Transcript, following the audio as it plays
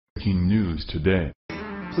breaking news today.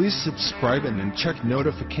 Please subscribe and then check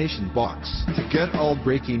notification box to get all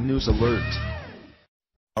breaking news alerts.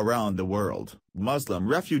 Around the world, Muslim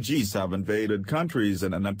refugees have invaded countries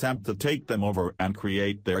in an attempt to take them over and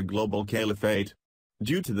create their global caliphate.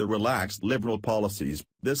 Due to the relaxed liberal policies,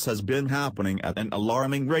 this has been happening at an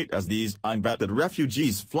alarming rate as these unvetted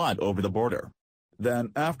refugees flood over the border.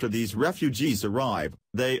 Then after these refugees arrive,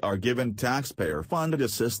 they are given taxpayer-funded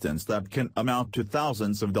assistance that can amount to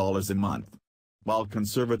thousands of dollars a month. While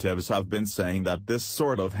conservatives have been saying that this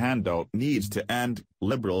sort of handout needs to end,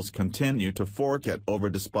 liberals continue to fork it over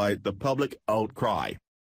despite the public outcry.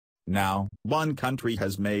 Now, one country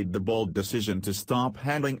has made the bold decision to stop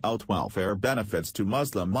handing out welfare benefits to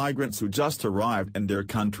Muslim migrants who just arrived in their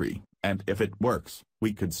country, and if it works,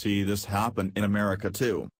 we could see this happen in America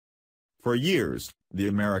too. For years, the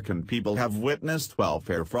American people have witnessed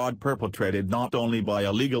welfare fraud perpetrated not only by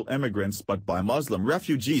illegal immigrants but by Muslim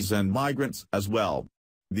refugees and migrants as well.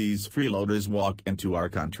 These freeloaders walk into our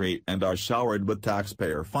country and are showered with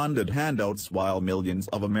taxpayer-funded handouts while millions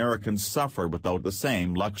of Americans suffer without the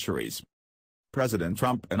same luxuries. President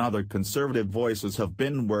Trump and other conservative voices have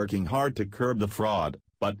been working hard to curb the fraud,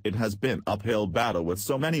 but it has been an uphill battle with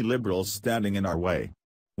so many liberals standing in our way.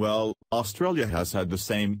 Well, Australia has had the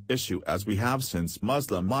same issue as we have since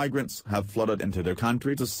Muslim migrants have flooded into their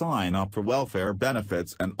country to sign up for welfare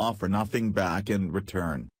benefits and offer nothing back in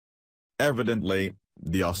return. Evidently,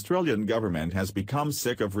 the Australian government has become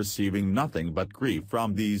sick of receiving nothing but grief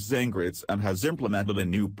from these ingrates and has implemented a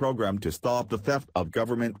new program to stop the theft of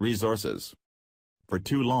government resources. For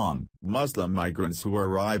too long, Muslim migrants who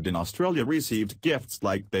arrived in Australia received gifts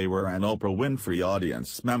like they were an Oprah Winfrey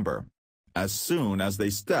audience member. As soon as they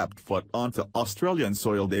stepped foot onto Australian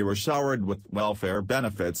soil they were showered with welfare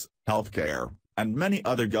benefits, healthcare, and many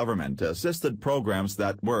other government-assisted programs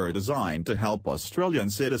that were designed to help Australian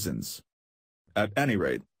citizens. At any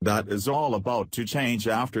rate, that is all about to change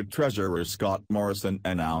after Treasurer Scott Morrison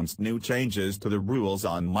announced new changes to the rules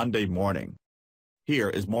on Monday morning. Here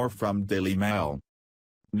is more from Daily Mail.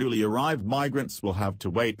 Newly arrived migrants will have to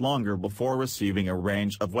wait longer before receiving a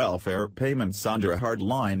range of welfare payments under a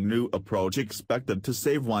hardline new approach expected to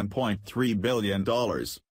save $1.3 billion.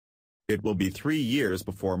 It will be 3 years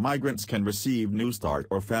before migrants can receive New Start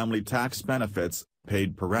or family tax benefits,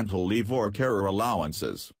 paid parental leave or carer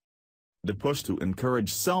allowances. The push to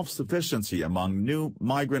encourage self-sufficiency among new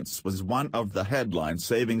migrants was one of the headline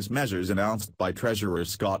savings measures announced by Treasurer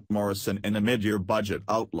Scott Morrison in a mid-year budget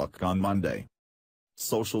outlook on Monday.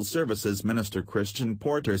 Social Services Minister Christian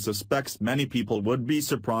Porter suspects many people would be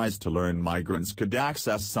surprised to learn migrants could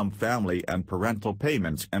access some family and parental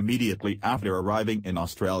payments immediately after arriving in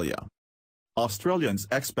Australia. Australians'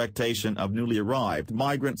 expectation of newly arrived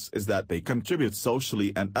migrants is that they contribute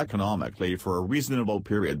socially and economically for a reasonable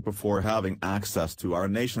period before having access to our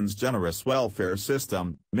nation's generous welfare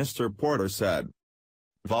system, Mr. Porter said.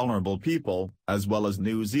 Vulnerable people, as well as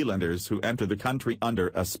New Zealanders who enter the country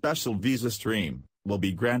under a special visa stream, will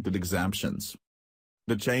be granted exemptions.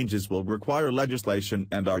 The changes will require legislation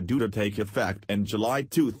and are due to take effect in July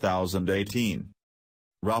 2018.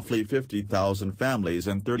 Roughly 50,000 families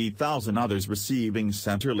and 30,000 others receiving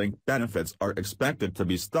Centrelink benefits are expected to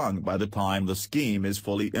be stung by the time the scheme is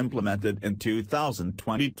fully implemented in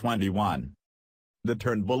 2020-21. The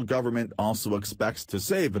Turnbull government also expects to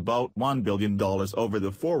save about $1 billion over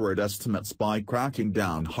the forward estimates by cracking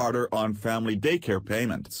down harder on family daycare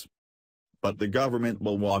payments. But the government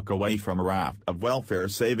will walk away from a raft of welfare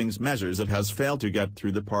savings measures it has failed to get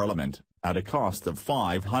through the parliament, at a cost of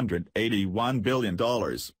 $581 billion.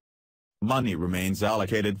 Money remains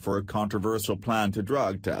allocated for a controversial plan to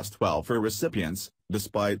drug test welfare recipients,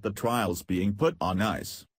 despite the trials being put on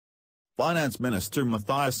ice. Finance Minister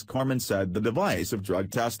Matthias Cormann said the divisive drug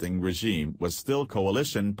testing regime was still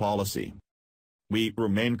coalition policy. We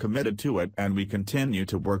remain committed to it and we continue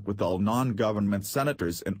to work with all non-government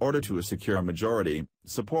senators in order to secure majority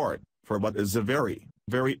support for what is a very,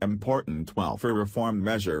 very important welfare reform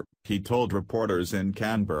measure, he told reporters in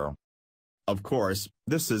Canberra. Of course,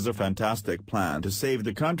 this is a fantastic plan to save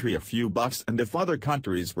the country a few bucks, and if other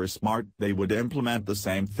countries were smart they would implement the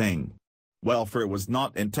same thing. Welfare was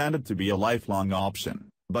not intended to be a lifelong option,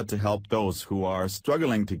 but to help those who are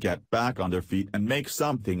struggling to get back on their feet and make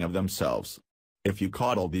something of themselves. If you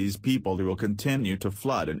coddle these people they will continue to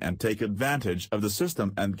flood in and take advantage of the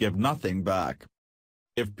system and give nothing back.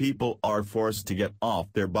 If people are forced to get off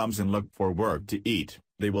their bums and look for work to eat,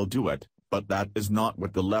 they will do it, but that is not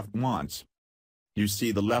what the left wants. You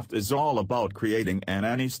see, the left is all about creating an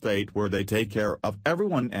anti-state where they take care of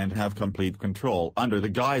everyone and have complete control under the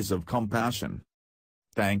guise of compassion.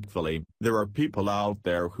 Thankfully, there are people out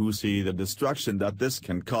there who see the destruction that this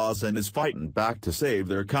can cause and is fighting back to save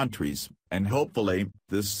their countries, and hopefully,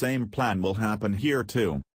 this same plan will happen here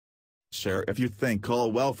too. Share if you think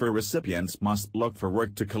all welfare recipients must look for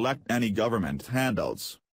work to collect any government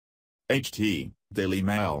handouts. HT, Daily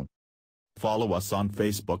Mail. Follow us on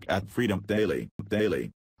Facebook at Freedom Daily.